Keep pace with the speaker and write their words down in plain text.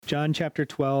John chapter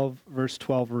 12, verse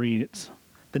 12 reads,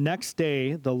 "The next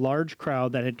day, the large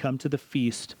crowd that had come to the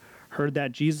feast heard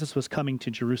that Jesus was coming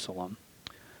to Jerusalem.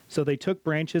 So they took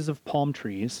branches of palm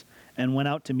trees and went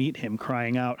out to meet him,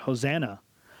 crying out, 'Hosanna!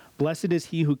 Blessed is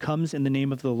he who comes in the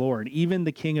name of the Lord, even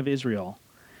the King of Israel.'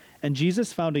 And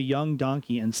Jesus found a young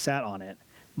donkey and sat on it,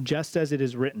 just as it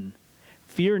is written,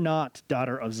 'Fear not,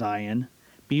 daughter of Zion.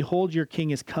 Behold, your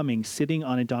king is coming, sitting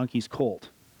on a donkey's colt.'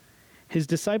 His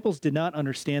disciples did not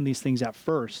understand these things at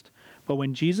first, but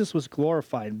when Jesus was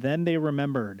glorified, then they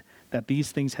remembered that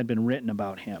these things had been written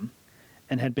about him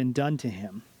and had been done to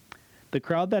him. The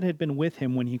crowd that had been with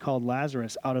him when he called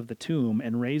Lazarus out of the tomb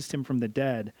and raised him from the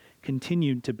dead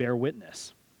continued to bear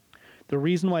witness. The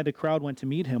reason why the crowd went to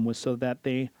meet him was so that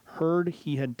they heard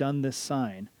he had done this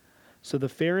sign. So the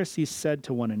Pharisees said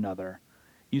to one another,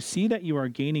 'You see that you are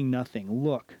gaining nothing.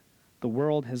 Look, the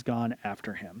world has gone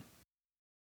after him.'"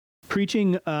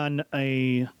 Preaching on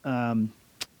a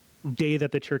day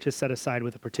that the church has set aside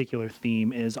with a particular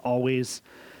theme is always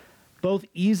both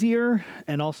easier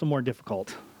and also more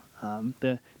difficult.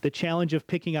 The challenge of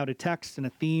picking out a text and a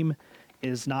theme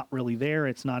is not really there.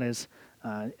 It's not as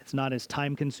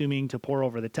time consuming to pore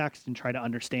over the text and try to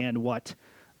understand what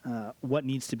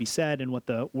needs to be said and what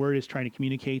the word is trying to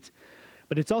communicate.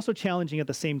 But it's also challenging at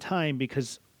the same time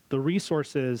because the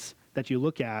resources that you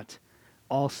look at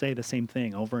all say the same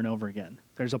thing over and over again.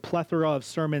 There's a plethora of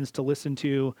sermons to listen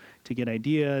to get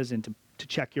ideas and to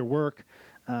check your work,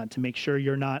 to make sure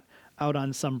you're not out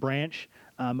on some branch,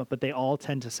 but they all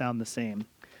tend to sound the same.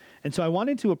 And so I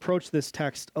wanted to approach this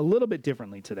text a little bit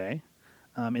differently today.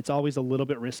 It's always a little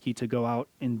bit risky to go out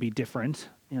and be different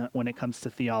when it comes to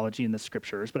theology and the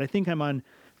scriptures, but I think I'm on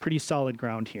pretty solid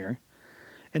ground here.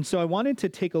 And so I wanted to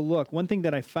take a look. One thing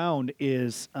that I found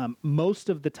is most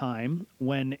of the time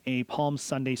when a Palm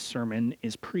Sunday sermon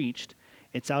is preached,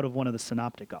 it's out of one of the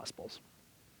synoptic gospels.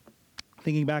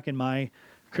 Thinking back in my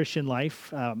Christian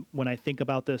life, when I think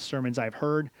about the sermons I've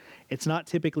heard, it's not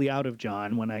typically out of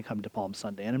John when I come to Palm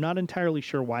Sunday. And I'm not entirely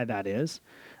sure why that is.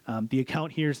 The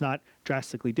account here is not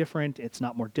drastically different. It's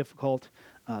not more difficult.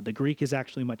 The Greek is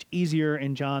actually much easier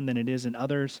in John than it is in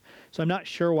others. So I'm not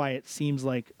sure why it seems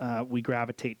like we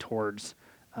gravitate towards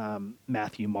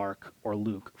Matthew, Mark, or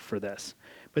Luke for this.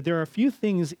 But there are a few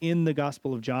things in the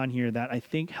Gospel of John here that I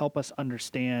think help us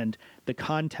understand the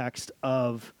context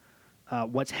of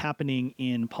what's happening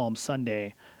in Palm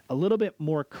Sunday a little bit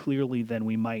more clearly than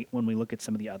we might when we look at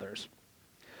some of the others.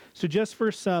 So just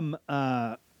for some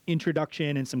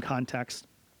introduction and some context,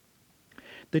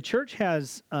 the church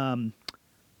has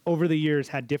over the years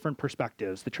had different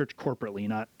perspectives. The church corporately,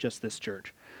 not just this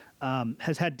church,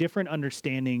 has had different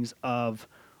understandings of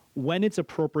when it's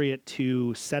appropriate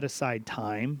to set aside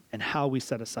time and how we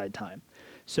set aside time.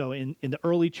 So in the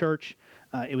early church,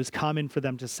 it was common for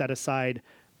them to set aside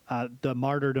the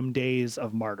martyrdom days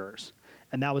of martyrs.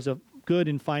 And that was a good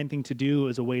and fine thing to do. It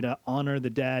was a way to honor the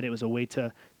dead. It was a way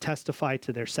to testify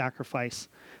to their sacrifice.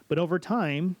 But over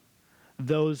time,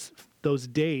 those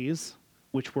days,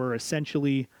 which were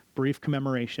essentially brief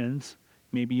commemorations,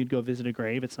 maybe you'd go visit a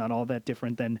grave. It's not all that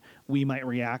different than we might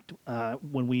react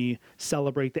when we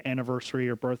celebrate the anniversary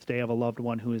or birthday of a loved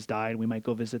one who has died. We might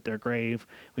go visit their grave.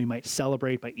 We might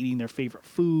celebrate by eating their favorite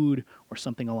food or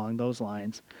something along those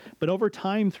lines. But over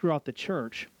time throughout the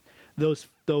church,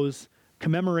 those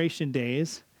commemoration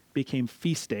days became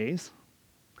feast days,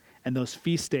 and those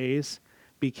feast days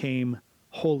became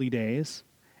holy days,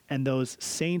 and those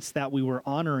saints that we were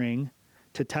honoring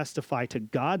to testify to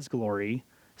God's glory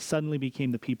suddenly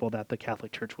became the people that the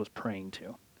Catholic Church was praying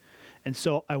to. And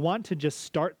so I want to just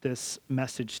start this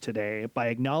message today by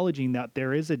acknowledging that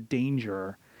there is a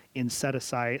danger in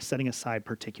setting aside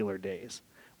particular days.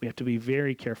 We have to be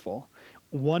very careful.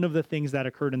 One of the things that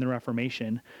occurred in the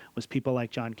Reformation was people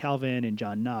like John Calvin and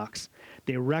John Knox,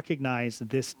 they recognized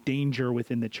this danger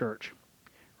within the church,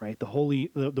 right?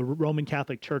 The Roman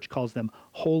Catholic Church calls them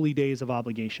holy days of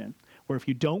obligation, where if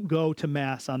you don't go to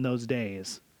Mass on those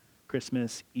days,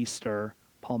 Christmas, Easter,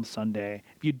 Palm Sunday,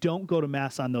 if you don't go to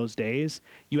Mass on those days,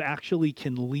 you actually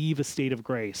can leave a state of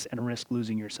grace and risk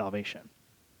losing your salvation.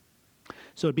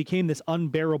 So it became this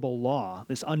unbearable law,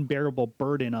 this unbearable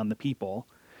burden on the people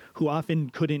who often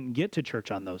couldn't get to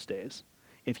church on those days.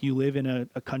 If you live in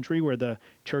a country where the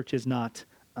church is not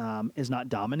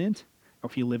dominant, or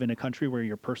if you live in a country where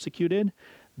you're persecuted,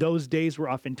 those days were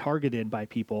often targeted by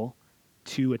people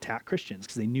to attack Christians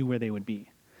because they knew where they would be.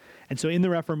 And so in the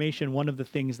Reformation, one of the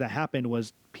things that happened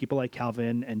was people like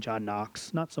Calvin and John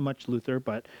Knox, not so much Luther,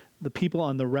 but the people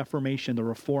on the Reformation, the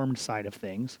Reformed side of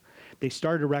things, they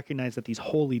started to recognize that these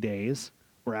holy days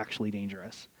were actually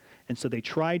dangerous. And so they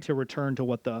tried to return to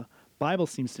what the Bible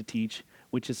seems to teach,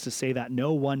 which is to say that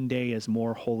no one day is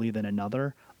more holy than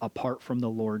another apart from the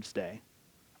Lord's day.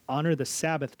 Honor the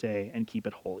Sabbath day and keep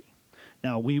it holy.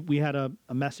 Now, we had a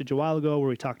message a while ago where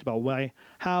we talked about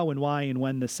how and why and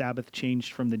when the Sabbath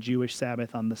changed from the Jewish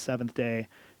Sabbath on the seventh day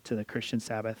to the Christian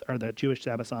Sabbath, or the Jewish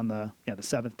Sabbath on the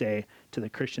seventh day to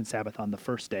the Christian Sabbath on the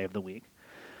first day of the week.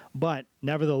 But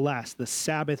nevertheless, the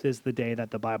Sabbath is the day that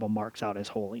the Bible marks out as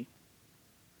holy.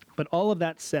 But all of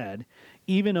that said,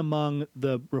 even among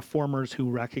the reformers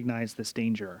who recognized this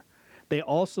danger, they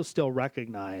also still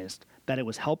recognized that it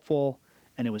was helpful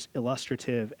and it was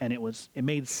illustrative and it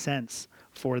made sense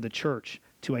for the church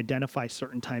to identify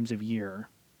certain times of year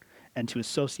and to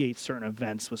associate certain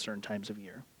events with certain times of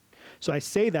year. So I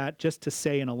say that just to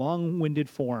say in a long-winded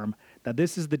form that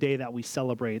this is the day that we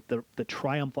celebrate the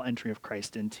triumphal entry of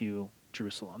Christ into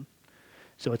Jerusalem.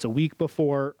 So it's a week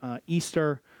before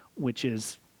Easter, which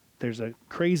is, there's a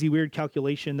crazy weird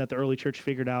calculation that the early church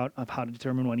figured out of how to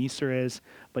determine when Easter is,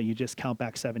 but you just count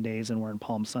back 7 days and we're in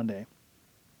Palm Sunday.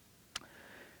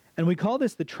 And we call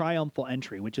this the triumphal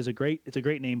entry, which is a great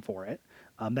name for it.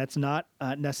 That's not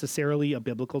necessarily a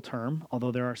biblical term,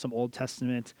 although there are some Old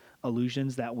Testament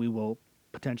allusions that we will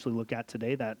potentially look at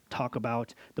today that talk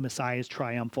about the Messiah's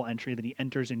triumphal entry, that he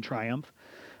enters in triumph.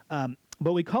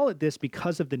 But we call it this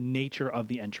because of the nature of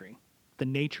the entry, the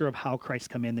nature of how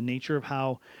Christ come in, the nature of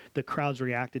how the crowds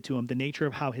reacted to him, the nature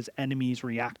of how his enemies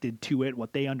reacted to it,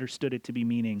 what they understood it to be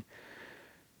meaning.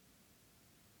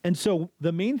 And so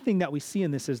the main thing that we see in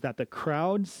this is that the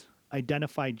crowds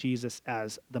identified Jesus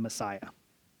as the Messiah.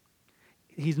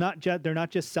 They're not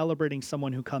just celebrating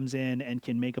someone who comes in and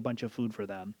can make a bunch of food for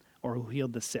them or who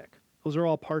healed the sick. Those are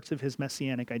all parts of his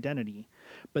messianic identity.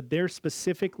 But they're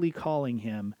specifically calling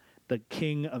him the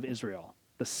King of Israel,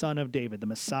 the Son of David, the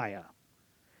Messiah.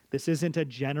 This isn't a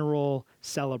general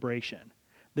celebration.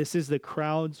 This is the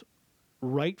crowds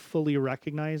rightfully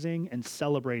recognizing and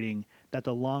celebrating that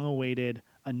the long-awaited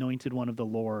anointed one of the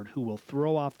Lord, who will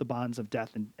throw off the bonds of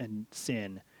death and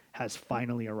sin, has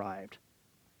finally arrived.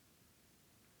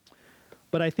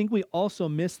 But I think we also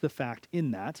miss the fact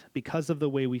in that, because of the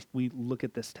way we look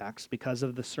at this text, because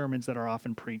of the sermons that are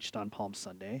often preached on Palm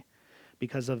Sunday,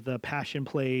 because of the passion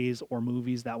plays or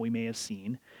movies that we may have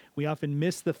seen, we often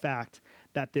miss the fact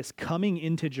that this coming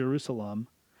into Jerusalem,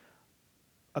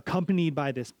 accompanied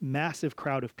by this massive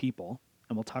crowd of people,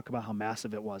 and we'll talk about how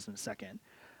massive it was in a second,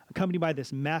 accompanied by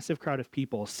this massive crowd of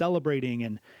people celebrating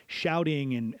and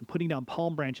shouting and putting down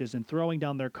palm branches and throwing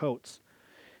down their coats,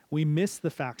 we miss the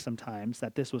fact sometimes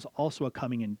that this was also a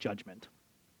coming in judgment.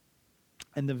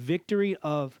 And the victory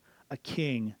of a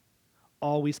king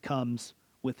always comes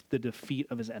with the defeat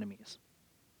of his enemies.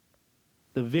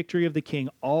 The victory of the king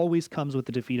always comes with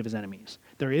the defeat of his enemies.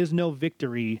 There is no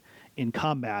victory in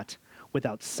combat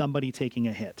without somebody taking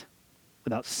a hit,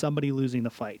 without somebody losing the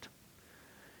fight.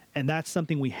 And that's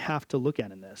something we have to look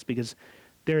at in this, because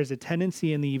there is a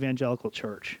tendency in the evangelical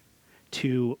church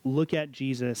to look at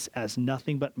Jesus as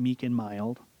nothing but meek and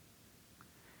mild.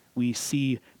 We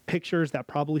see pictures that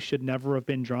probably should never have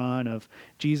been drawn of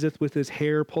Jesus with his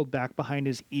hair pulled back behind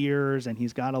his ears, and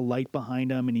he's got a light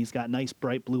behind him, and he's got nice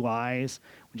bright blue eyes,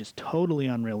 which is totally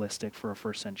unrealistic for a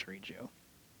first century Jew.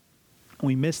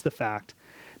 We miss the fact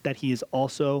that he is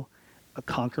also a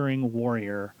conquering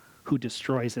warrior who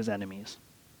destroys his enemies.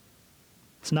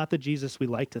 It's not the Jesus we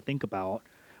like to think about,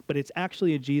 but it's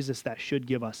actually a Jesus that should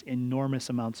give us enormous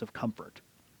amounts of comfort.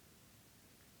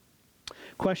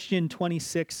 Question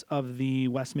 26 of the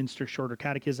Westminster Shorter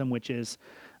Catechism, which is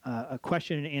a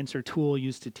question and answer tool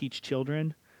used to teach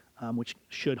children, which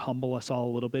should humble us all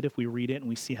a little bit if we read it and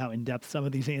we see how in-depth some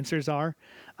of these answers are.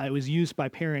 It was used by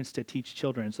parents to teach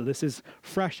children. So this is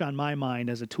fresh on my mind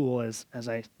as a tool as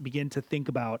I begin to think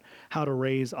about how to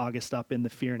raise August up in the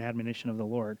fear and admonition of the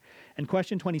Lord. And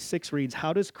question 26 reads,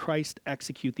 how does Christ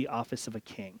execute the office of a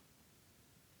king?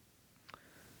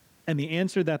 And the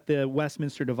answer that the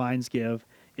Westminster Divines give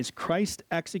is Christ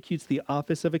executes the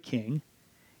office of a king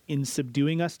in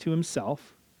subduing us to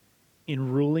himself,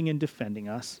 in ruling and defending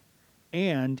us,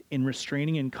 and in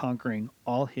restraining and conquering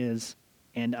all his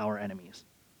and our enemies.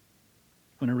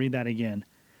 I'm going to read that again.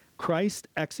 Christ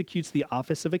executes the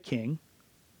office of a king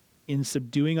in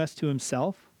subduing us to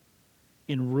himself,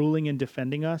 in ruling and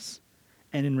defending us,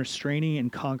 and in restraining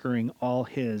and conquering all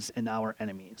his and our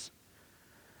enemies.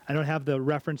 I don't have the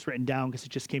reference written down because it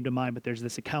just came to mind, but there's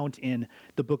this account in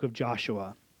the book of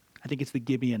Joshua. I think it's the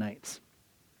Gibeonites.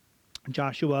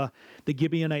 Joshua, the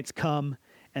Gibeonites come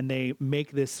and they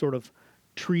make this sort of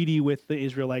treaty with the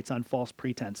Israelites on false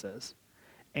pretenses.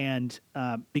 And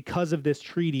because of this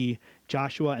treaty,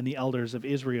 Joshua and the elders of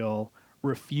Israel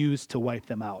refuse to wipe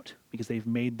them out because they've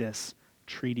made this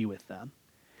treaty with them.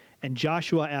 And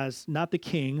Joshua, as not the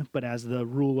king, but as the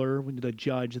ruler, the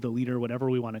judge, the leader, whatever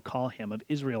we want to call him, of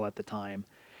Israel at the time,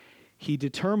 he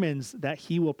determines that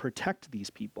he will protect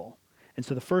these people. And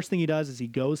so the first thing he does is he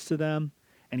goes to them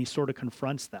and he sort of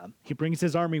confronts them. He brings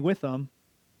his army with him,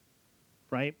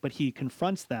 right? But he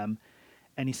confronts them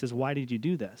and he says, why did you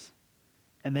do this?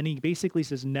 And then he basically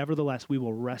says, nevertheless, we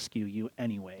will rescue you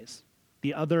anyways.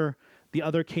 The other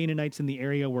Canaanites in the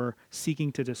area were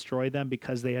seeking to destroy them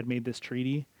because they had made this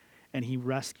treaty, and he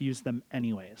rescues them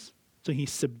anyways. So he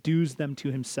subdues them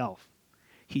to himself.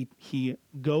 He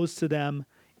goes to them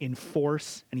in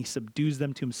force, and he subdues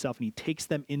them to himself, and he takes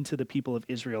them into the people of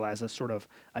Israel as a sort of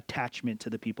attachment to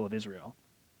the people of Israel.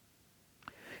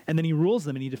 And then he rules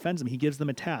them and he defends them. He gives them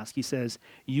a task. He says,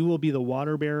 you will be the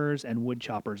water bearers and wood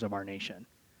choppers of our nation.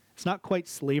 It's not quite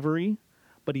slavery,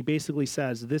 but he basically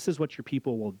says, this is what your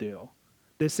people will do.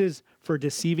 This is for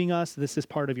deceiving us. This is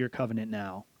part of your covenant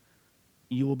now.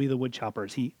 You will be the wood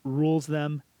choppers. He rules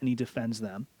them and he defends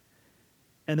them.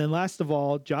 And then last of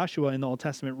all, Joshua in the Old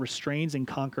Testament restrains and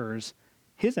conquers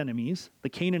his enemies. The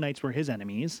Canaanites were his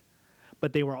enemies,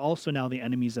 but they were also now the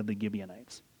enemies of the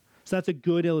Gibeonites. So that's a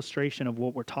good illustration of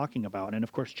what we're talking about. And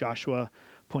of course, Joshua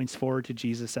points forward to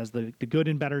Jesus as the good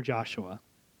and better Joshua.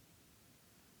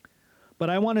 But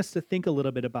I want us to think a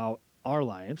little bit about our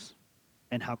lives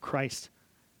and how Christ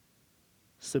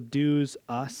subdues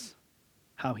us,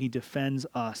 how he defends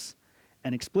us,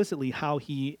 and explicitly how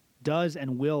he does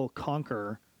and will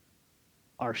conquer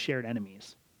our shared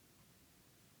enemies.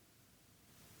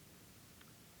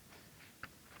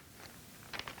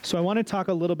 So I want to talk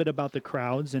a little bit about the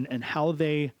crowds and how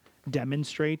they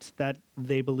demonstrate that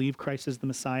they believe Christ is the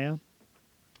Messiah.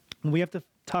 And we have to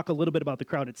talk a little bit about the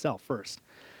crowd itself first.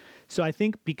 So I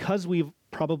think because we've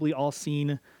probably all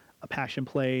seen a passion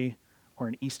play or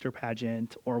an Easter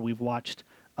pageant, or we've watched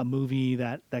a movie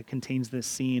that contains this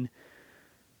scene,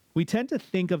 we tend to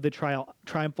think of the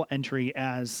triumphal entry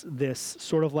as this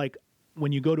sort of like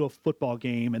when you go to a football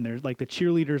game and there's like the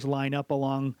cheerleaders line up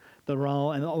along the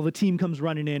row and all the team comes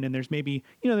running in and there's maybe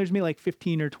like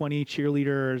 15 or 20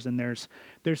 cheerleaders and there's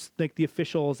like the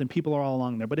officials and people are all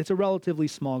along there, but it's a relatively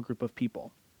small group of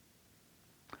people.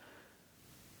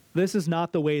 This is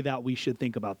not the way that we should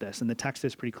think about this, and the text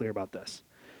is pretty clear about this.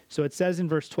 So it says in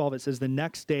verse 12, it says, the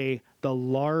next day the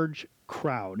large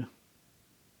crowd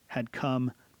had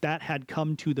come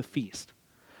to the feast.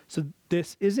 So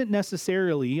this isn't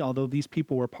necessarily, although these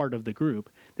people were part of the group,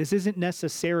 this isn't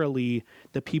necessarily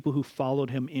the people who followed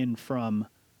him in from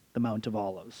the Mount of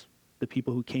Olives, the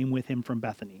people who came with him from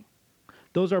Bethany.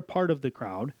 Those are part of the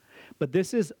crowd, but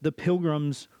this is the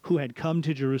pilgrims who had come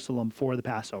to Jerusalem for the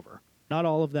Passover. Not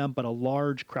all of them, but a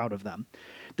large crowd of them.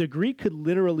 The Greek could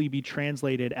literally be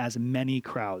translated as many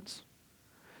crowds.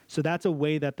 So that's a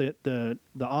way that the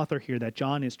author here, that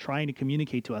John is trying to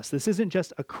communicate to us. This isn't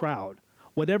just a crowd.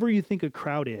 Whatever you think a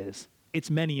crowd is, it's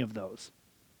many of those.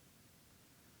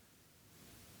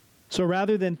 So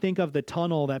rather than think of the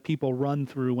tunnel that people run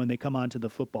through when they come onto the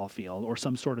football field or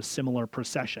some sort of similar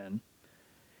procession,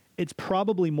 it's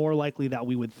probably more likely that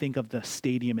we would think of the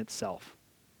stadium itself,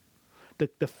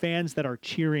 the fans that are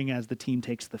cheering as the team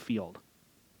takes the field.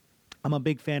 I'm a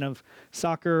big fan of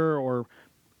soccer or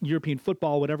European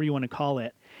football, whatever you want to call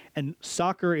it. And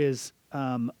soccer is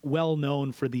well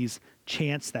known for these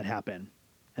chants that happen.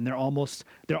 And they're almost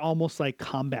like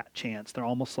combat chants. They're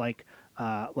almost like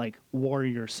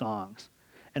warrior songs.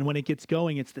 And when it gets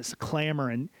going, it's this clamor.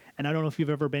 And I don't know if you've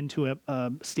ever been to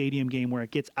a stadium game where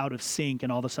it gets out of sync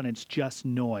and all of a sudden it's just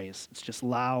noise. It's just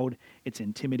loud. It's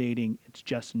intimidating. It's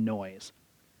just noise.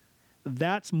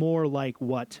 That's more like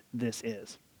what this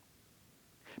is.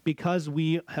 Because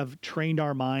we have trained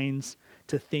our minds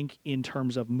to think in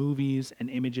terms of movies and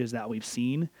images that we've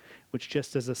seen, which,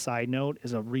 just as a side note,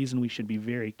 is a reason we should be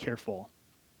very careful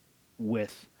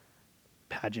with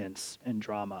pageants and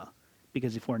drama.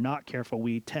 Because if we're not careful,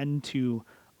 we tend to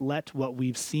let what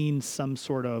we've seen some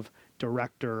sort of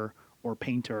director or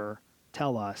painter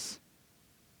tell us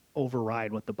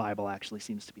override what the Bible actually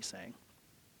seems to be saying.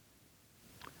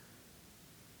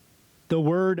 The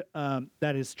word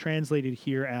that is translated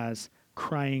here as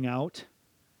crying out,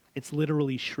 it's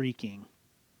literally shrieking.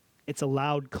 It's a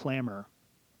loud clamor.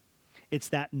 It's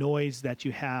that noise that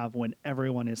you have when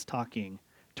everyone is talking,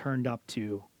 turned up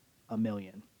to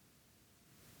 1,000,000.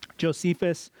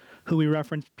 Josephus, who we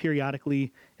reference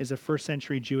periodically, is a first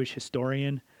century Jewish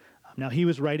historian. Now, he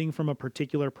was writing from a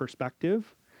particular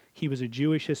perspective. He was a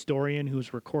Jewish historian who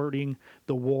was recording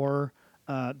the war,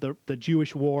 the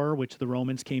Jewish war, which the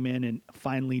Romans came in and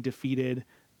finally defeated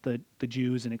the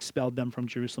Jews and expelled them from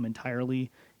Jerusalem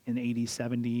entirely in AD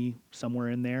 70, somewhere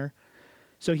in there.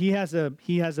 So he has a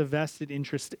vested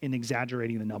interest in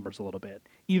exaggerating the numbers a little bit,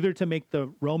 either to make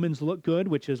the Romans look good,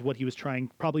 which is what he was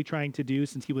probably trying to do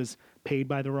since he was paid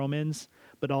by the Romans,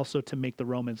 but also to make the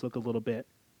Romans look a little bit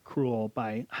cruel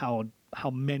by how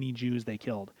many Jews they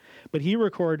killed. But he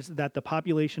records that the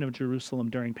population of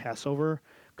Jerusalem during Passover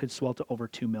could swell to over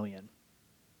 2 million.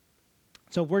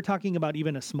 So if we're talking about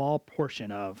even a small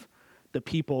portion of the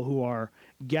people who are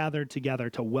gathered together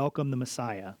to welcome the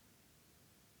Messiah,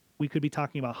 we could be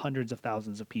talking about hundreds of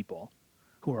thousands of people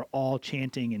who are all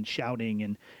chanting and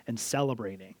shouting and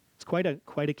celebrating. It's quite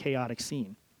a chaotic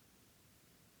scene.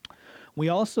 We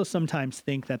also sometimes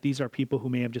think that these are people who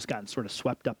may have just gotten sort of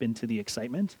swept up into the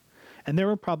excitement, and there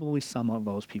were probably some of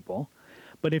those people.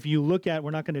 But if you look at,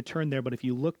 we're not going to turn there, but if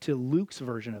you look to Luke's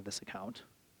version of this account,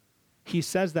 he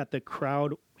says that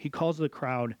he calls the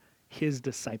crowd his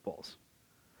disciples.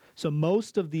 So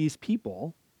most of these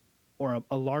people, or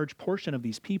a large portion of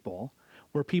these people,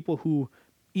 were people who,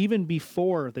 even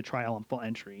before the triumphal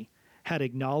entry, had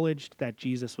acknowledged that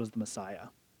Jesus was the Messiah.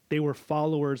 They were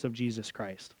followers of Jesus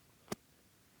Christ.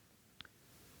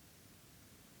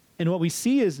 And what we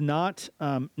see is not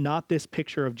this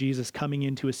picture of Jesus coming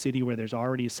into a city where there's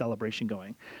already a celebration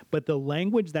going, but the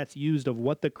language that's used of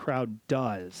what the crowd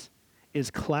does is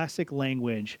classic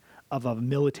language of a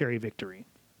military victory.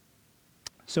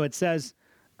 So it says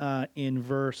in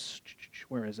verse,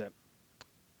 where is it?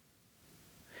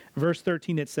 Verse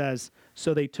 13, it says,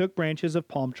 "So they took branches of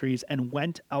palm trees and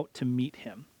went out to meet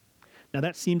him." Now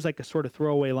that seems like a sort of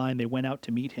throwaway line, they went out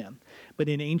to meet him. But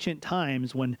in ancient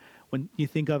times, when you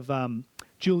think of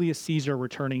Julius Caesar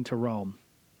returning to Rome,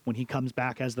 when he comes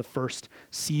back as the first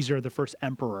Caesar, the first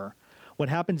emperor, what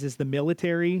happens is the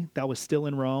military that was still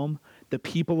in Rome, the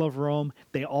people of Rome,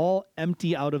 they all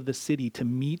empty out of the city to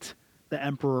meet the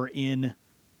emperor in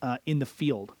the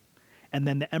field. And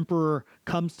then the emperor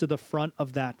comes to the front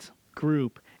of that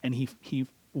group, and he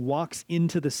walks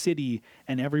into the city,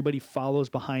 and everybody follows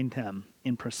behind him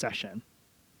in procession.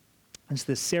 It's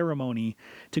this ceremony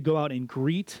to go out and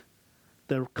greet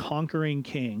the conquering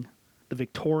king, the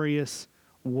victorious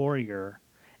warrior,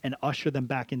 and usher them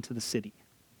back into the city.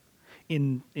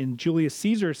 In Julius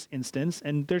Caesar's instance,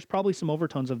 and there's probably some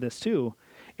overtones of this too,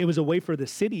 it was a way for the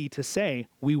city to say,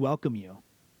 "We welcome you."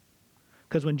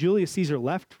 Because when Julius Caesar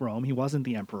left Rome, he wasn't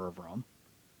the emperor of Rome.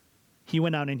 He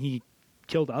went out and he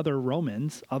killed other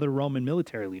Roman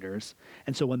military leaders.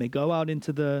 And so when they go out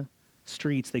into the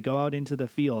streets, they go out into the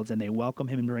fields, and they welcome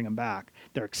him and bring him back,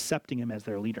 they're accepting him as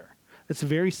their leader. It's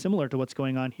very similar to what's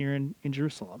going on here in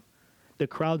Jerusalem. The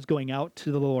crowd's going out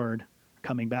to the Lord,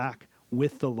 coming back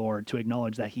with the Lord to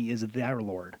acknowledge that he is their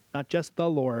Lord. Not just the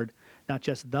Lord, not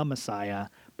just the Messiah,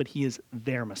 but he is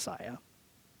their Messiah.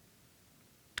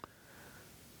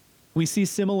 We see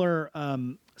similar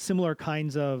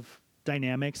kinds of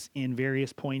dynamics in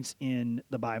various points in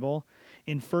the Bible.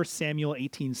 In 1 Samuel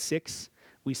 18:6,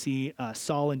 we see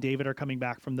Saul and David are coming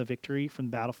back from the victory, from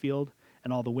the battlefield,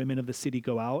 and all the women of the city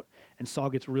go out, and Saul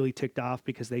gets really ticked off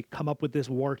because they come up with this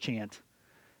war chant.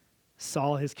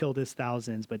 Saul has killed his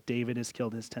thousands, but David has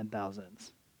killed his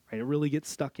 10,000s. Right? It really gets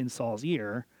stuck in Saul's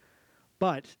ear,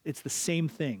 but it's the same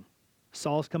thing.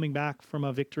 Saul's coming back from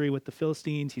a victory with the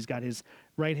Philistines. He's got his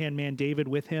right-hand man David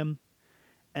with him,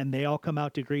 and they all come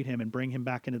out to greet him and bring him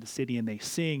back into the city, and they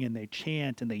sing and they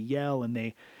chant and they yell and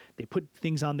they put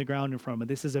things on the ground in front of him.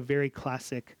 This is a very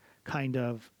classic kind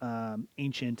of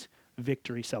ancient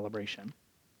victory celebration.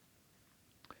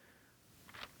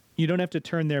 You don't have to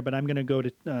turn there, but I'm going to go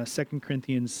to 2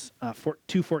 Corinthians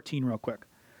 2:14 real quick.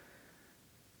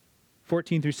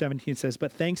 14 through 17 says,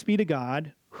 "But thanks be to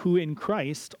God, who in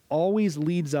Christ always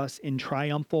leads us in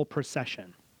triumphal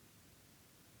procession,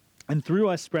 and through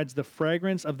us spreads the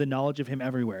fragrance of the knowledge of him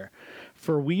everywhere.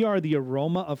 For we are the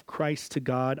aroma of Christ to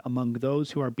God among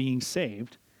those who are being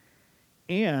saved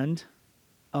and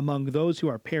among those who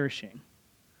are perishing.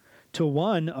 To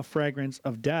one a fragrance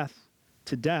of death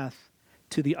to death,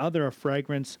 to the other a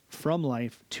fragrance from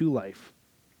life to life.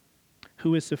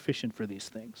 Who is sufficient for these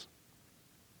things?"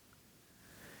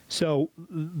 So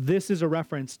this is a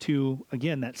reference to,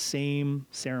 again, that same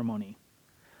ceremony.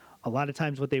 A lot of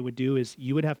times what they would do is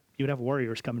you would have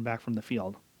warriors coming back from the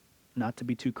field. Not to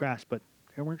be too crass, but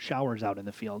there weren't showers out in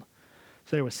the field.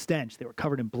 So there was stench. They were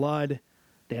covered in blood.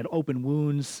 They had open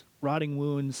wounds, rotting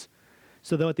wounds.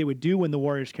 So what they would do when the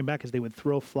warriors came back is they would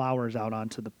throw flowers out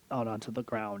onto the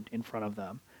ground in front of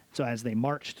them. So as they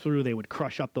marched through, they would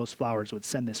crush up those flowers, would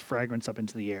send this fragrance up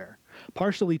into the air,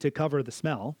 partially to cover the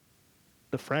smell,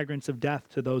 the fragrance of death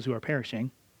to those who are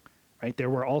perishing. Right? There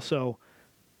were also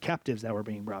captives that were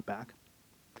being brought back,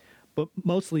 but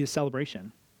mostly a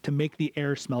celebration to make the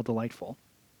air smell delightful.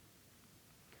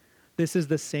 This is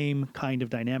the same kind of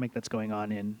dynamic that's going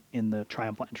on in the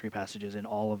triumphal entry passages in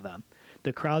all of them.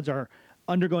 The crowds are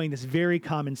undergoing this very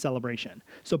common celebration.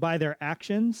 So by their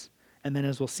actions, and then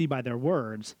as we'll see by their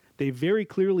words, they very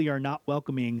clearly are not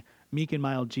welcoming meek and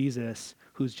mild Jesus,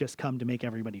 who's just come to make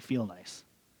everybody feel nice.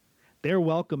 They're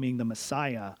welcoming the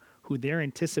Messiah, who they're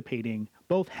anticipating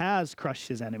both has crushed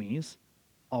his enemies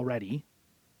already,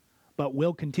 but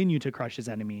will continue to crush his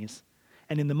enemies.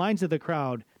 And in the minds of the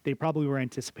crowd, they probably were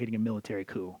anticipating a military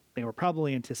coup. They were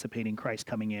probably anticipating Christ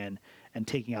coming in and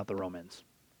taking out the Romans,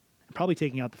 and probably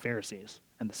taking out the Pharisees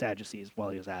and the Sadducees while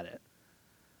he was at it.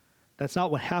 That's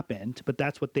not what happened, but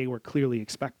that's what they were clearly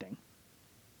expecting.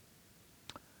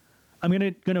 I'm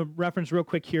going to reference real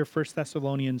quick here 1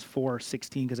 Thessalonians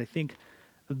 4:16, because I think,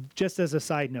 just as a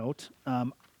side note,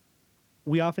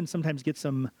 we often sometimes get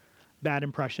some bad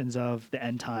impressions of the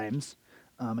end times,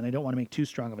 and I don't want to make too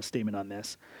strong of a statement on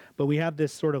this, but we have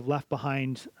this sort of left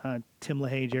behind Tim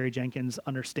LaHaye, Jerry Jenkins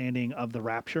understanding of the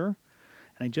rapture,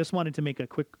 and I just wanted to make a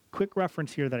quick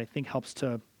reference here that I think helps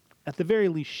to, at the very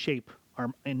least, shape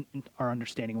our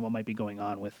understanding of what might be going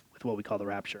on with what we call the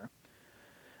rapture.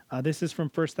 This is from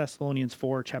 1 Thessalonians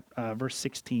 4, verse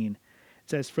 16. It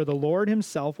says, "For the Lord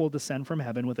himself will descend from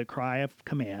heaven with a cry of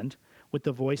command, with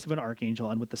the voice of an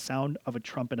archangel, and with the sound of a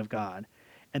trumpet of God,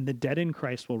 and the dead in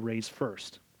Christ will raise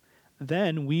first.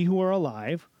 Then we who are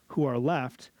alive, who are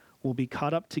left, will be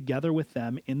caught up together with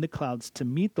them in the clouds to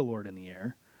meet the Lord in the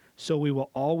air. So we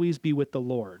will always be with the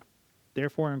Lord.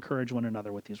 Therefore encourage one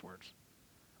another with these words."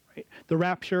 Right? The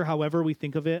rapture, however we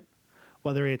think of it,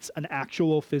 whether it's an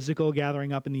actual physical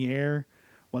gathering up in the air,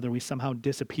 whether we somehow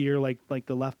disappear like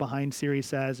the Left Behind series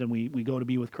says and we go to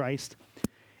be with Christ,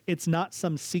 it's not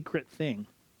some secret thing.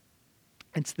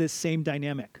 It's this same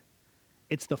dynamic.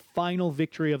 It's the final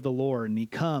victory of the Lord, and he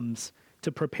comes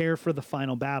to prepare for the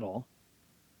final battle,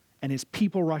 and his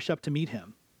people rush up to meet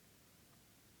him.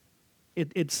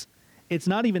 It's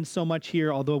not even so much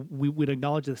here, although we would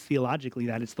acknowledge this theologically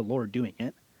that it's the Lord doing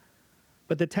it.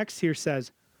 But the text here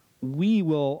says, we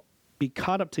will be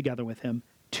caught up together with him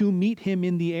to meet him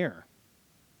in the air.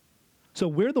 So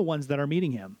we're the ones that are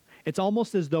meeting him. It's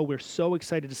almost as though we're so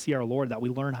excited to see our Lord that we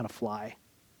learn how to fly.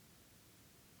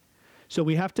 So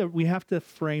we have to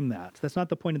frame that. That's not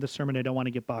the point of the sermon. I don't want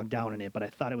to get bogged down in it, but I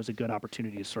thought it was a good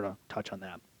opportunity to sort of touch on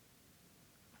that.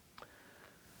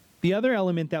 The other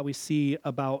element that we see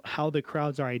about how the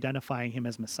crowds are identifying him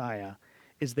as Messiah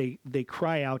is they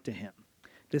cry out to him.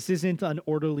 This isn't an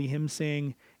orderly hymn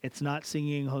sing. It's not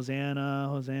singing Hosanna,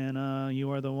 Hosanna,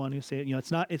 you are the one who saved. You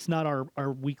know, it's not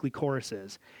our weekly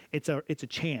choruses. It's a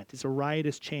chant. It's a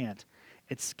riotous chant.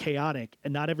 It's chaotic,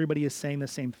 and not everybody is saying the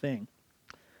same thing.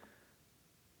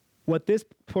 What this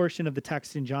portion of the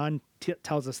text in John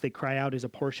tells us they cry out is a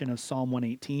portion of Psalm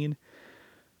 118.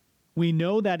 We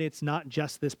know that it's not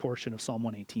just this portion of Psalm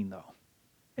 118, though.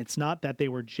 It's not that they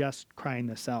were just crying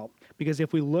this out. Because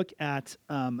if we look at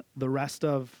the rest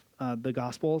of the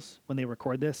Gospels, when they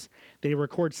record this, they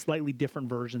record slightly different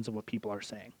versions of what people are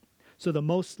saying. So the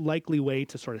most likely way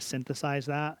to sort of synthesize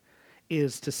that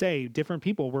is to say different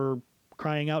people were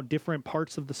crying out different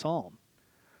parts of the psalm.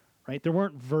 Right? There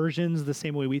weren't versions the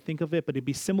same way we think of it, but it'd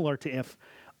be similar to if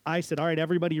I said, all right,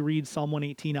 everybody read Psalm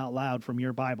 118 out loud from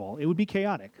your Bible. It would be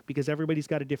chaotic because everybody's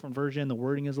got a different version. The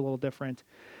wording is a little different.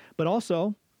 But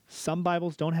also, some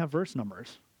Bibles don't have verse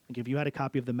numbers. Like if you had a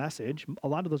copy of the Message, a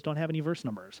lot of those don't have any verse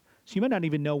numbers. So you might not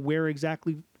even know where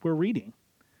exactly we're reading.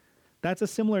 That's a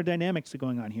similar dynamic to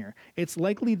going on here. It's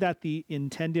likely that the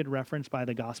intended reference by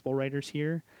the gospel writers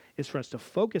here is for us to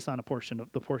focus on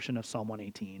the portion of Psalm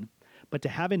 118, but to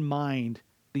have in mind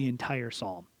the entire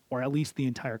psalm, or at least the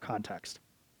entire context.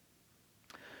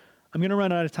 I'm going to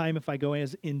run out of time if I go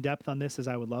as in-depth on this as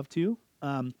I would love to,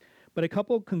 but a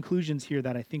couple conclusions here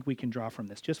that I think we can draw from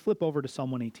this. Just flip over to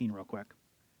Psalm 118 real quick.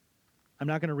 I'm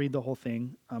not going to read the whole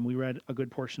thing. We read a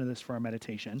good portion of this for our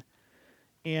meditation.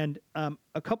 And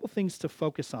a couple things to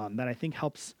focus on that I think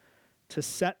helps to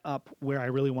set up where I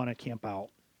really want to camp out.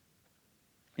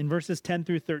 In verses 10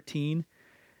 through 13, it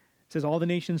says, "All the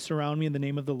nations surround me in the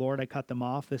name of the Lord. I cut them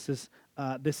off." This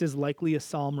is likely a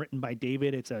psalm written by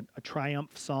David. It's a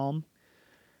triumph psalm.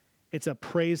 It's a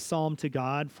praise psalm to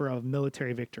God for a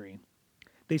military victory.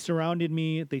 They surrounded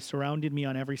me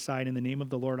on every side. In the name of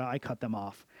the Lord, I cut them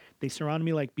off. They surrounded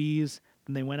me like bees,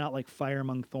 and they went out like fire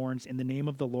among thorns. In the name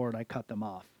of the Lord, I cut them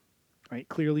off. Right?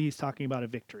 Clearly, he's talking about a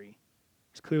victory.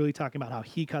 He's clearly talking about how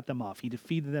he cut them off. He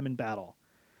defeated them in battle.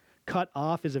 Cut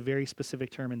off is a very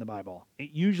specific term in the Bible.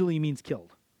 It usually means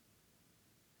killed.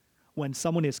 when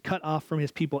someone is cut off from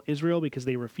his people Israel because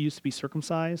they refuse to be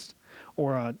circumcised,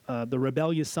 or the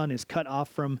rebellious son is cut off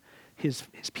from his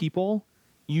people,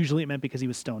 usually it meant because he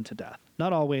was stoned to death.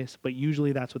 Not always, but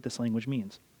usually that's what this language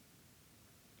means.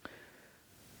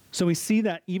 So we see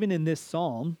that even in this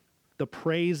psalm, the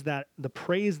praise that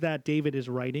David is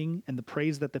writing and the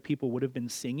praise that the people would have been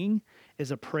singing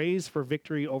is a praise for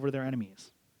victory over their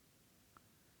enemies.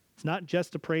 It's not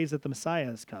just a praise that the Messiah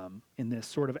has come in this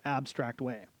sort of abstract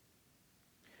way.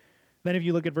 Then if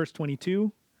you look at verse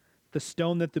 22, the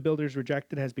stone that the builders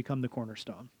rejected has become the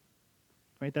cornerstone.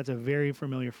 Right? That's a very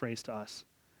familiar phrase to us.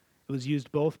 It was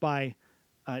used both by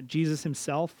Jesus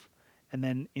himself and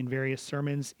then in various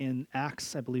sermons in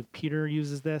Acts. I believe Peter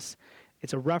uses this.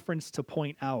 It's a reference to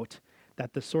point out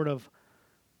that the sort of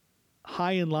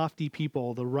high and lofty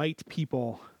people, the right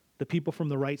people, the people from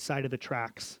the right side of the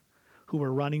tracks who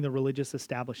were running the religious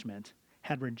establishment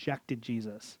had rejected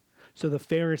Jesus. So the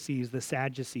Pharisees, the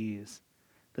Sadducees,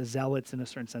 the Zealots in a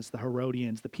certain sense, the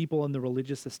Herodians, the people in the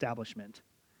religious establishment,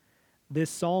 this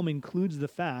psalm includes the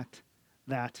fact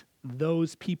that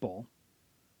those people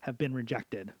have been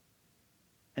rejected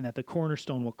and that the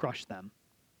cornerstone will crush them.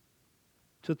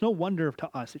 So it's no wonder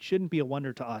to us, it shouldn't be a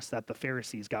wonder to us that the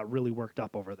Pharisees got really worked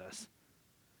up over this.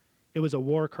 It was a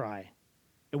war cry.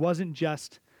 It wasn't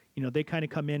just, they kind of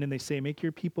come in and they say, make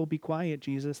your people be quiet,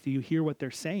 Jesus. Do you hear what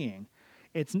they're saying?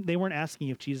 They weren't asking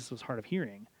if Jesus was hard of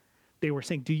hearing. They were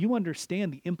saying, do you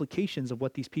understand the implications of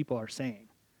what these people are saying?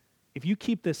 If you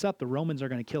keep this up, the Romans are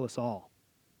going to kill us all,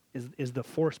 is the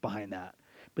force behind that.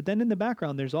 But then in the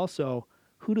background, there's also,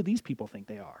 who do these people think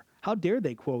they are? How dare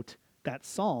they quote that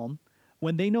psalm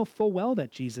when they know full well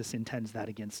that Jesus intends that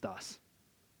against us?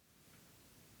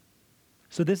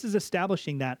 So this is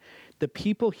establishing that the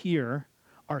people here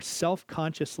are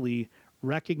self-consciously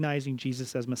recognizing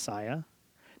Jesus as Messiah.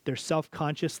 They're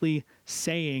self-consciously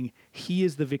saying he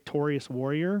is the victorious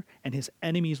warrior and his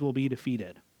enemies will be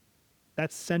defeated.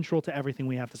 That's central to everything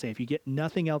we have to say. If you get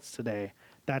nothing else today,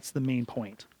 that's the main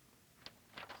point.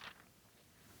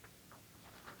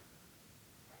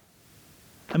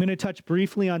 I'm going to touch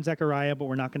briefly on Zechariah, but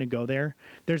we're not going to go there.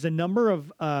 There's a number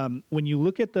of, when you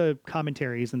look at the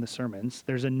commentaries and the sermons,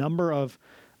 there's a number of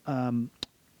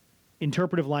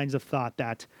interpretive lines of thought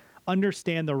that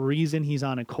understand the reason he's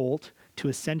on a colt to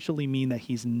essentially mean that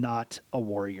he's not a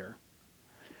warrior.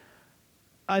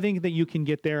 I think that you can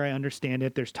get there. I understand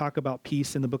it. There's talk about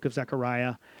peace in the book of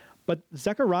Zechariah. But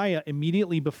Zechariah,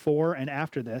 immediately before and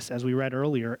after this, as we read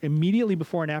earlier, immediately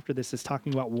before and after this is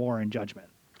talking about war and judgment.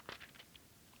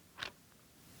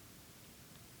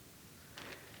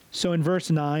 So in verse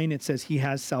 9, it says he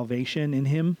has salvation in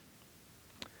him.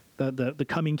 The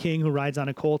coming king who rides on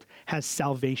a colt has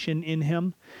salvation in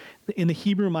him. In the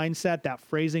Hebrew mindset, that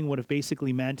phrasing would have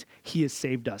basically meant he has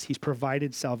saved us. He's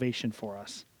provided salvation for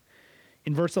us.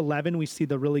 In verse 11, we see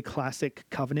the really classic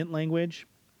covenant language.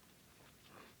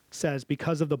 It says,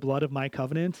 because of the blood of my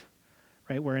covenant,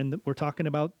 right? We're talking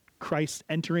about Christ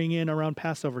entering in around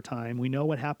Passover time. We know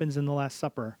what happens in the Last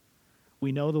Supper.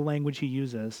 We know the language he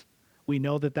uses. We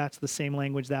know that that's the same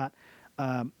language that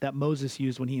Moses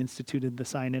used when he instituted the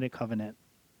Sinaitic covenant.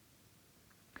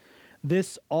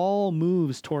 This all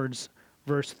moves towards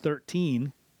verse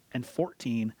 13 and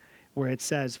 14, where it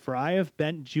says, for I have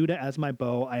bent Judah as my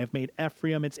bow, I have made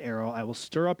Ephraim its arrow, I will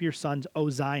stir up your sons, O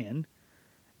Zion,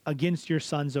 against your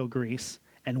sons, O Greece,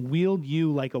 and wield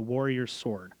you like a warrior's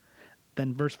sword.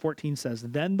 Then verse 14 says,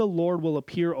 then the Lord will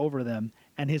appear over them,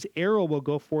 and his arrow will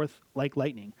go forth like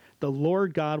lightning. The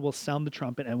Lord God will sound the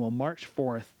trumpet and will march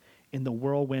forth in the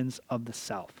whirlwinds of the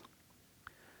south.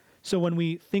 So when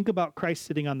we think about Christ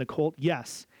sitting on the colt,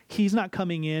 yes, he's not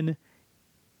coming in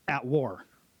at war.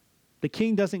 The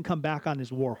king doesn't come back on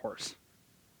his war horse.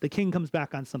 The king comes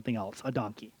back on something else, a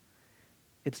donkey.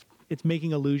 It's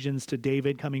making allusions to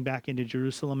David coming back into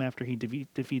Jerusalem after he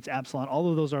defeats Absalom. All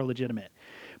of those are legitimate.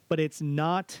 But it's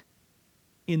not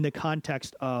in the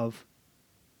context of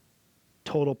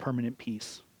total permanent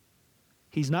peace.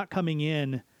 He's not coming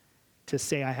in to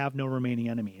say, I have no remaining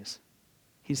enemies.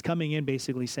 He's coming in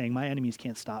basically saying, my enemies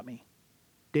can't stop me.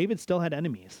 David still had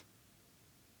enemies.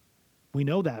 We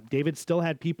know that. David still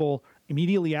had people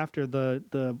immediately after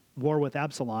the war with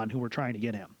Absalom who were trying to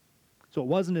get him. So it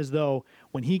wasn't as though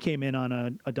when he came in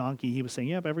on a donkey, he was saying,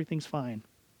 yep, everything's fine.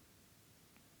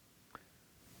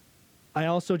 I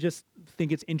also just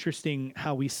think it's interesting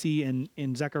how we see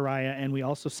in Zechariah, and we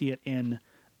also see it in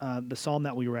the psalm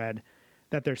that we read,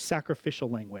 that there's sacrificial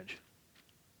language.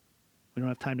 We don't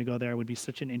have time to go there. It would be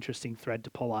such an interesting thread to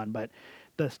pull on. But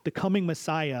the coming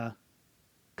Messiah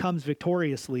comes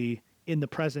victoriously in the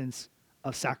presence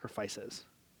of sacrifices.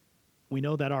 We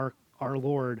know that our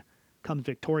Lord comes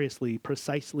victoriously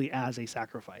precisely as a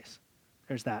sacrifice.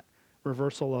 There's that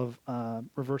reversal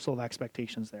of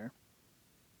expectations there.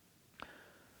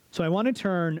 So I want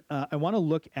to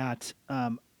look at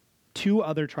two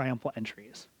other triumphal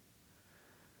entries.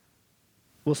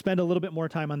 We'll spend a little bit more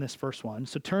time on this first one.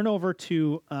 So turn over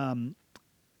to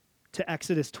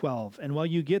Exodus 12. And while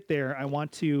you get there, I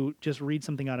want to just read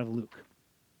something out of Luke.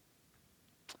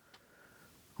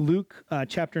 Luke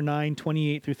chapter 9,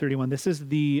 28 through 31. This is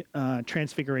the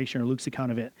transfiguration, or Luke's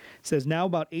account of it. It says, "Now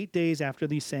about 8 days after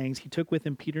these sayings, he took with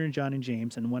him Peter and John and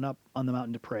James and went up on the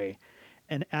mountain to pray.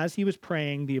 And as he was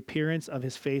praying, the appearance of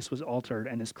his face was altered,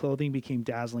 and his clothing became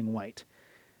dazzling white.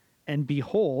 And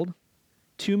behold,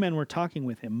 two men were talking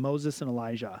with him, Moses and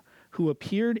Elijah, who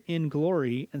appeared in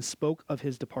glory and spoke of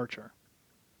his departure."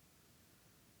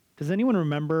 Does anyone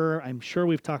remember, I'm sure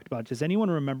we've talked about it, does anyone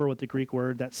remember what the Greek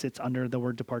word that sits under the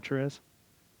word departure is?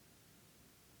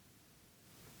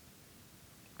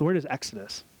 The word is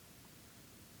Exodus.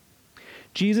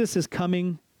 Jesus is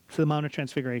coming to the Mount of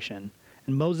Transfiguration,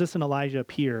 and Moses and Elijah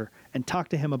appear and talk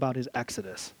to him about his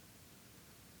exodus.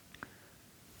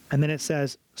 And then it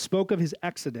says, spoke of his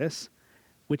exodus,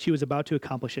 which he was about to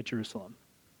accomplish at Jerusalem.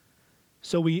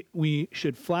 So we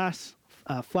should flash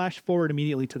forward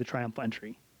immediately to the triumphal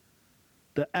entry.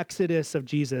 The exodus of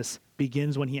Jesus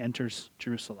begins when he enters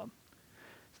Jerusalem.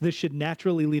 So this should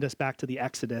naturally lead us back to the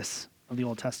exodus of the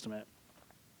Old Testament.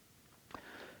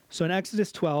 So in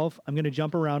Exodus 12, I'm going to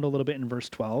jump around a little bit in verse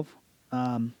 12. So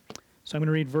I'm going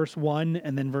to read verse 1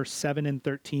 and then verse 7 and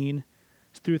 13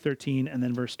 through 13 and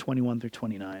then verse 21 through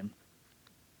 29.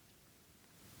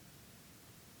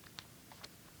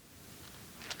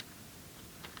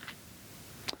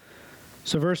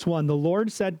 So verse 1, the Lord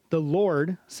said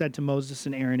to Moses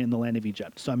and Aaron in the land of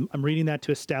Egypt. So I'm reading that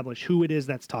to establish who it is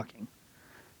that's talking.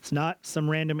 It's not some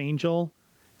random angel.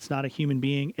 It's not a human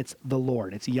being. It's the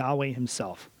Lord. It's Yahweh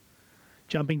himself.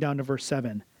 Jumping down to verse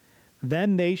 7.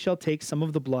 Then they shall take some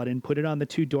of the blood and put it on the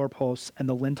two doorposts and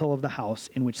the lintel of the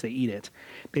house in which they eat it.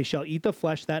 They shall eat the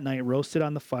flesh that night, roasted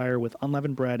on the fire with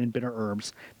unleavened bread and bitter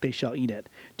herbs. They shall eat it.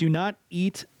 Do not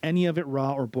eat any of it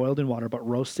raw or boiled in water, but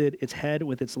roasted, its head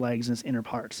with its legs and its inner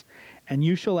parts. And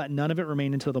you shall let none of it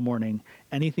remain until the morning.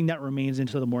 Anything that remains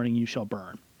until the morning you shall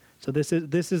burn. So this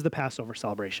is the Passover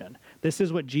celebration. This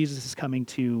is what Jesus is coming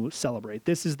to celebrate.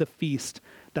 This is the feast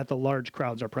that the large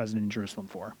crowds are present in Jerusalem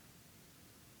for.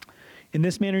 In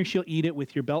this manner you shall eat it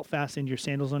with your belt fastened, your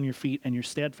sandals on your feet, and your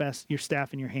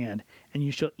staff in your hand, and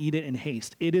you shall eat it in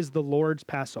haste. It is the Lord's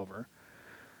Passover.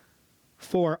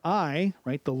 For I,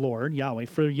 right, the Lord, Yahweh,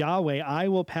 for Yahweh, I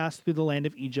will pass through the land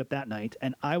of Egypt that night,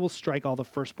 and I will strike all the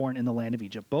firstborn in the land of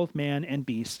Egypt, both man and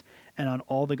beast, and on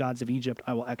all the gods of Egypt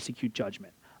I will execute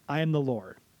judgment. I am the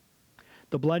Lord.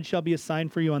 The blood shall be a sign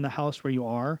for you on the house where you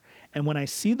are, and when I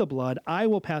see the blood, I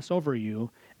will pass over you,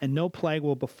 and no plague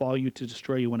will befall you to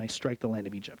destroy you when I strike the land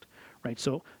of Egypt. Right?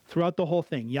 So throughout the whole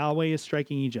thing, Yahweh is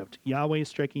striking Egypt. Yahweh is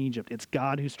striking Egypt. It's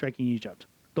God who's striking Egypt.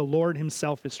 The Lord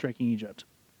himself is striking Egypt.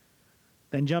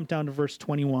 Then jump down to verse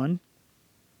 21.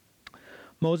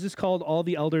 Moses called all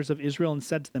the elders of Israel and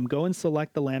said to them, go and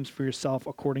select the lambs for yourself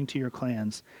according to your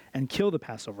clans, and kill the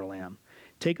Passover lamb.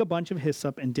 Take a bunch of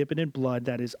hyssop and dip it in blood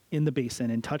that is in the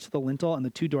basin, and touch the lintel and the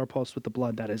two doorposts with the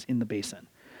blood that is in the basin.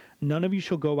 None of you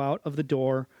shall go out of the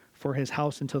door for his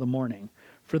house until the morning,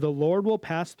 for the Lord will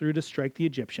pass through to strike the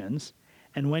Egyptians,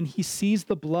 and when he sees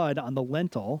the blood on the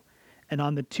lintel and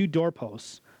on the two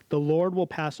doorposts, the Lord will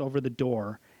pass over the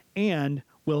door and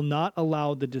will not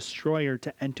allow the destroyer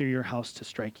to enter your house to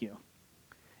strike you.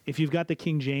 If you've got the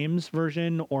King James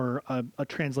version or a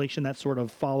translation that sort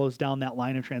of follows down that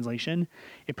line of translation,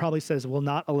 it probably says, will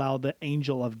not allow the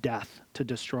angel of death to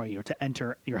destroy you or to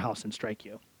enter your house and strike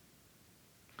you.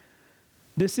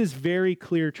 This is very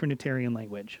clear Trinitarian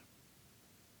language.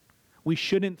 We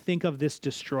shouldn't think of this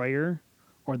destroyer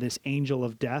or this angel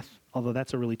of death, although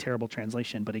that's a really terrible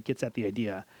translation, but it gets at the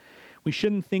idea. We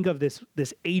shouldn't think of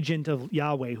this agent of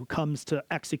Yahweh who comes to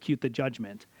execute the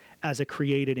judgment as a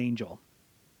created angel.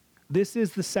 This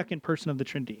is the second person of the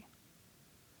Trinity.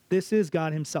 This is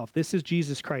God himself. This is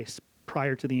Jesus Christ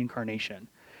prior to the incarnation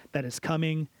that is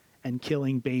coming and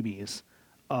killing babies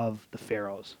of the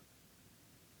pharaohs.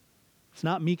 It's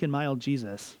not meek and mild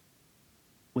Jesus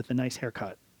with a nice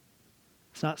haircut.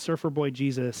 It's not surfer boy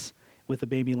Jesus with a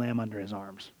baby lamb under his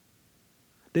arms.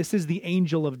 This is the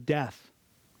angel of death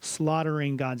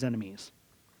slaughtering God's enemies.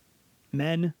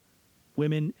 Men,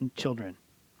 women, and children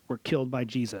were killed by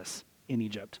Jesus in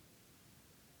Egypt.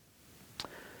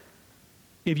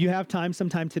 If you have time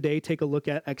sometime today, take a look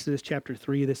at Exodus chapter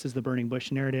 3. This is the burning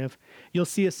bush narrative. You'll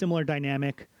see a similar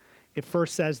dynamic. It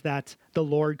first says that the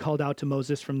Lord called out to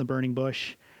Moses from the burning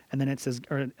bush, and then it says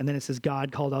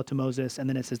God called out to Moses, and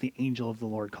then it says the angel of the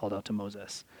Lord called out to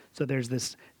Moses. So there's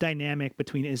this dynamic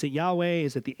between, is it Yahweh,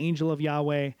 is it the angel of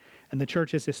Yahweh? And the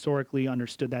church has historically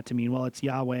understood that to mean, well, it's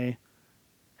Yahweh,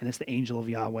 and it's the angel of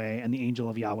Yahweh, and the angel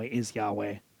of Yahweh is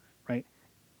Yahweh, right?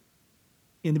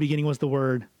 In the beginning was the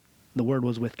Word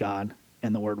was with God,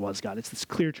 and the Word was God. It's this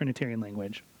clear Trinitarian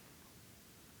language.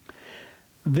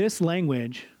 This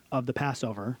language of the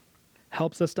Passover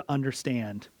helps us to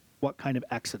understand what kind of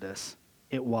exodus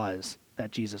it was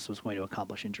that Jesus was going to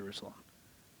accomplish in Jerusalem.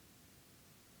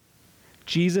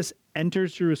 Jesus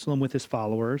enters Jerusalem with his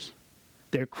followers.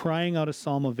 They're crying out a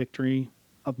psalm of victory,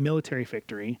 of military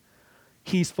victory.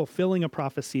 He's fulfilling a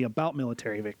prophecy about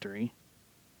military victory.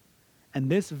 And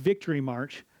this victory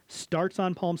march starts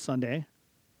on Palm Sunday.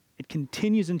 It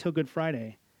continues until Good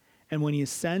Friday. And when he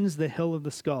ascends the hill of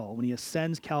the skull, when he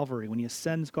ascends Calvary, when he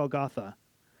ascends Golgotha,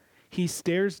 he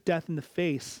stares death in the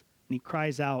face and he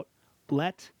cries out,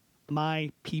 "Let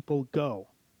my people go."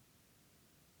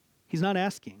 He's not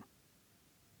asking.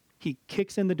 He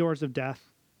kicks in the doors of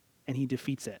death and he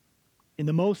defeats it in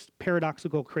the most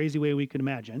paradoxical, crazy way we could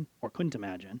imagine or couldn't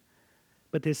imagine.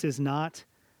 But this is not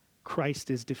Christ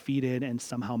is defeated and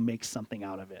somehow makes something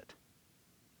out of it.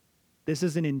 This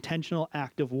is an intentional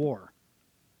act of war.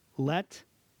 Let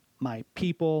my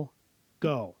people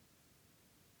go.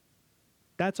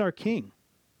 That's our king.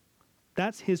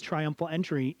 That's his triumphal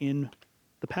entry in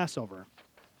the Passover.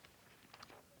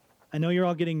 I know you're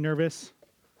all getting nervous.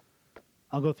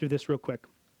 I'll go through this real quick.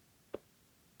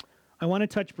 I want to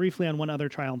touch briefly on one other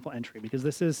triumphal entry because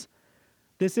this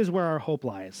is where our hope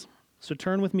lies. So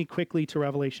turn with me quickly to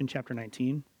Revelation chapter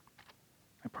 19.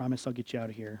 I promise I'll get you out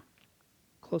of here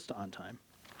close to on time.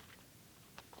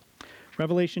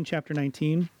 Revelation chapter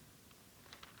 19.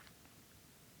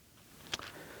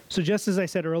 So just as I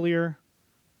said earlier,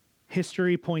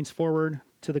 history points forward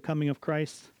to the coming of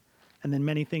Christ, and then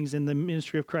many things in the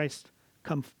ministry of Christ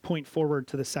point forward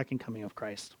to the second coming of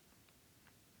Christ.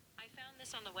 I found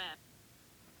this on the web.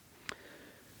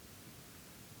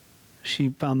 She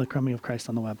found the coming of Christ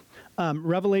on the web.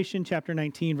 Revelation chapter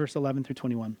 19, verse 11 through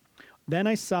 21. Then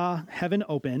I saw heaven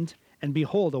opened, and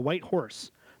behold, a white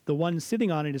horse. The one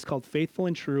sitting on it is called Faithful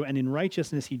and True, and in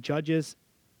righteousness he judges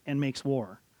and makes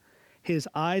war. His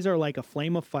eyes are like a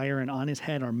flame of fire, and on his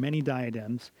head are many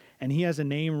diadems, and he has a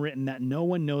name written that no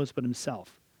one knows but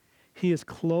himself. He is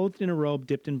clothed in a robe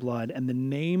dipped in blood, and the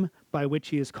name by which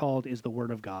he is called is the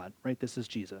Word of God. Right? This is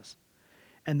Jesus.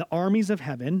 And the armies of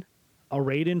heaven,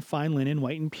 arrayed in fine linen,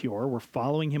 white and pure, were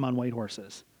following him on white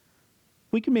horses.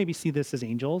 We can maybe see this as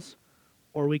angels,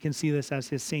 or we can see this as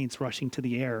his saints rushing to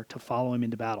the air to follow him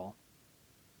into battle.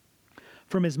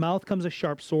 From his mouth comes a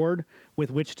sharp sword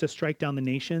with which to strike down the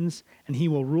nations, and he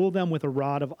will rule them with a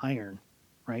rod of iron.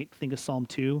 Right? Think of Psalm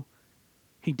 2.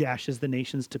 He dashes the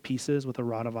nations to pieces with a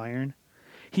rod of iron.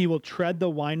 He will tread the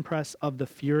winepress of the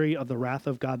fury of the wrath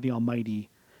of God the Almighty,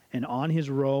 and on his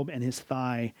robe and his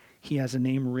thigh he has a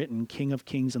name written, King of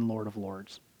Kings and Lord of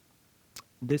Lords.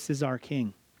 This is our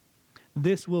King.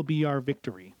 This will be our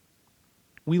victory.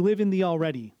 We live in the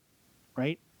already,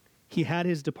 right? He had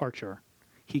his departure.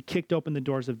 He kicked open the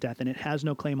doors of death, and it has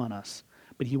no claim on us.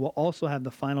 But he will also have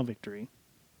the final victory.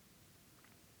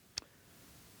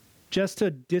 Just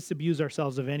to disabuse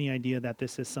ourselves of any idea that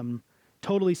this is some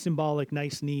totally symbolic,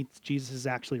 nice, neat, Jesus is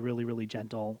actually really, really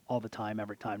gentle all the time,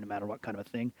 every time, no matter what kind of a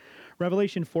thing.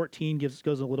 Revelation 14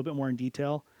 goes a little bit more in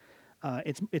detail.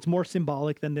 It's more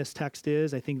symbolic than this text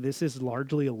is. I think this is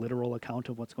largely a literal account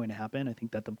of what's going to happen. I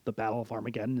think that the Battle of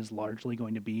Armageddon is largely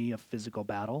going to be a physical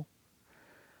battle.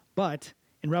 But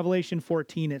in Revelation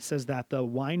 14, it says that the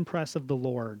winepress of the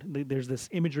Lord, there's this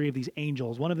imagery of these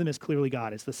angels. One of them is clearly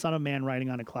God. It's the Son of Man riding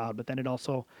on a cloud, but then it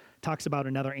also talks about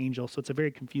another angel, so it's a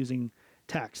very confusing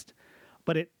text.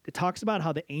 But it talks about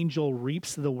how the angel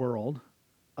reaps the world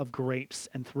of grapes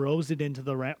and throws it into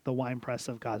the winepress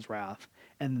of God's wrath,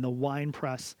 and the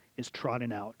winepress is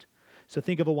trodden out. So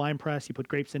think of a winepress, you put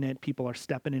grapes in it, people are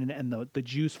stepping in it, and the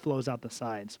juice flows out the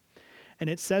sides. And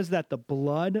it says that the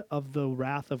blood of the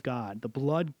wrath of God, the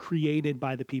blood created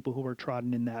by the people who were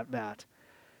trodden in that vat,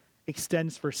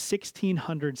 extends for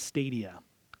 1,600 stadia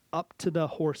up to the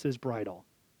horse's bridle.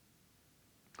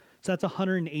 So that's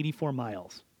 184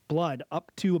 miles. Blood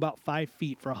up to about 5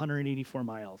 feet for 184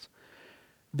 miles.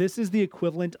 This is the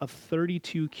equivalent of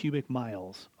 32 cubic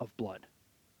miles of blood.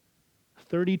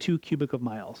 32 cubic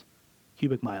miles.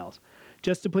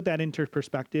 Just to put that into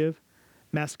perspective,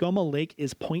 Mascoma Lake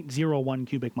is 0.01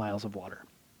 cubic miles of water.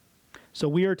 So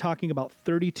we are talking about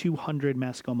 3,200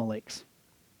 Mascoma lakes.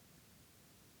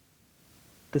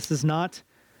 This is not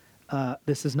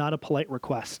This is not a polite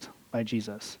request by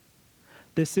Jesus.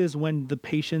 This is when the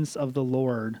patience of the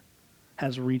Lord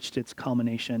has reached its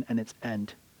culmination and its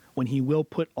end, when he will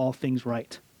put all things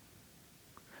right.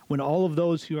 When all of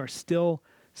those who are still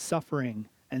suffering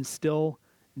and still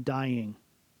dying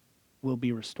will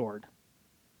be restored.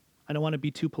 I don't want to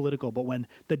be too political, but when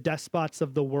the despots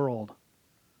of the world,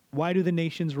 why do the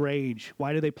nations rage?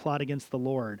 Why do they plot against the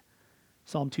Lord?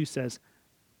 Psalm 2 says,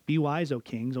 be wise, O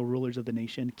kings, O rulers of the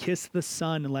nation. Kiss the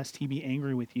Son, lest he be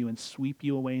angry with you and sweep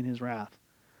you away in his wrath.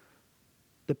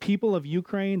 The people of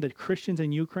Ukraine, the Christians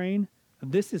in Ukraine,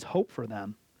 this is hope for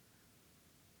them.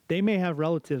 They may have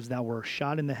relatives that were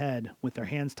shot in the head with their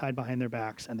hands tied behind their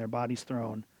backs and their bodies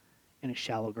thrown in a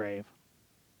shallow grave.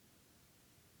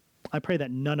 I pray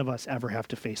that none of us ever have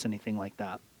to face anything like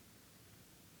that.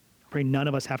 I pray none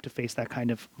of us have to face that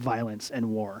kind of violence and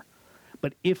war.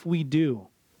 But if we do,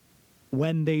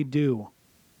 when they do,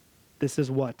 this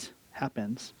is what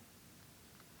happens.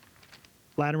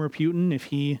 Vladimir Putin, if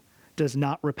he does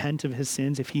not repent of his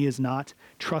sins, if he is not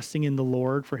trusting in the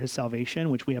Lord for his salvation,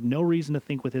 which we have no reason to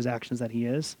think with his actions that he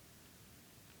is,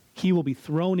 he will be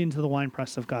thrown into the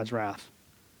winepress of God's wrath.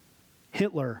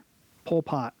 Hitler, Pol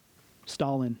Pot,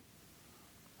 Stalin,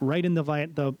 right in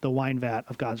the wine vat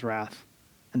of God's wrath,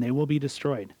 and they will be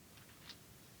destroyed.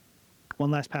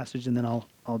 One last passage, and then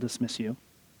I'll dismiss you.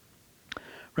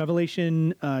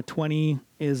 Revelation 20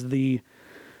 is the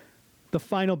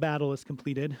final battle is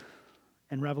completed.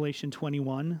 And Revelation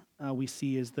 21, we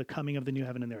see is the coming of the new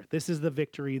heaven and the earth. This is the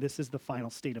victory. This is the final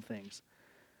state of things.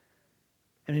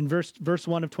 And in verse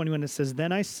 1 of 21, it says,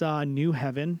 then I saw a new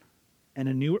heaven and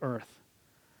a new earth.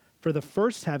 For the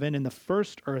first heaven and the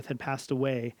first earth had passed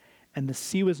away, and the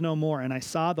sea was no more. And I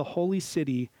saw the holy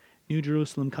city, New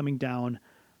Jerusalem, coming down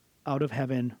out of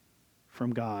heaven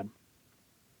from God.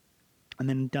 And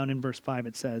then down in verse 5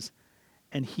 it says,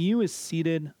 and he who is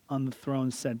seated on the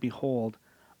throne said, behold,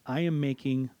 I am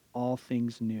making all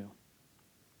things new.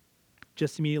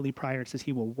 Just immediately prior, it says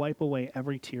he will wipe away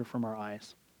every tear from our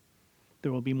eyes.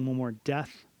 There will be no more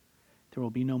death. There will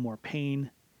be no more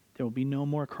pain. There will be no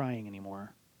more crying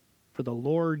anymore. For the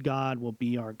Lord God will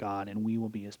be our God, and we will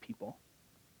be his people.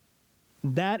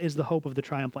 That is the hope of the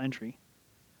triumphal entry.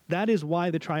 That is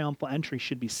why the triumphal entry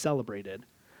should be celebrated.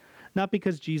 Not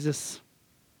because Jesus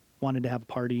wanted to have a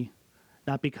party,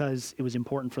 not because it was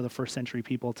important for the first century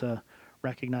people to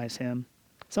recognize him.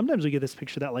 Sometimes we get this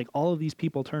picture that like all of these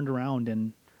people turned around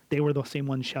and they were the same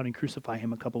ones shouting crucify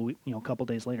him a couple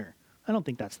days later. I don't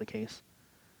think that's the case.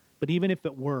 But even if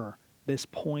it were, this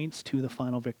points to the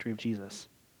final victory of Jesus.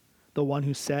 The one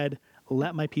who said,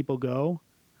 let my people go,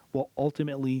 will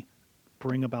ultimately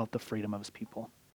bring about the freedom of his people.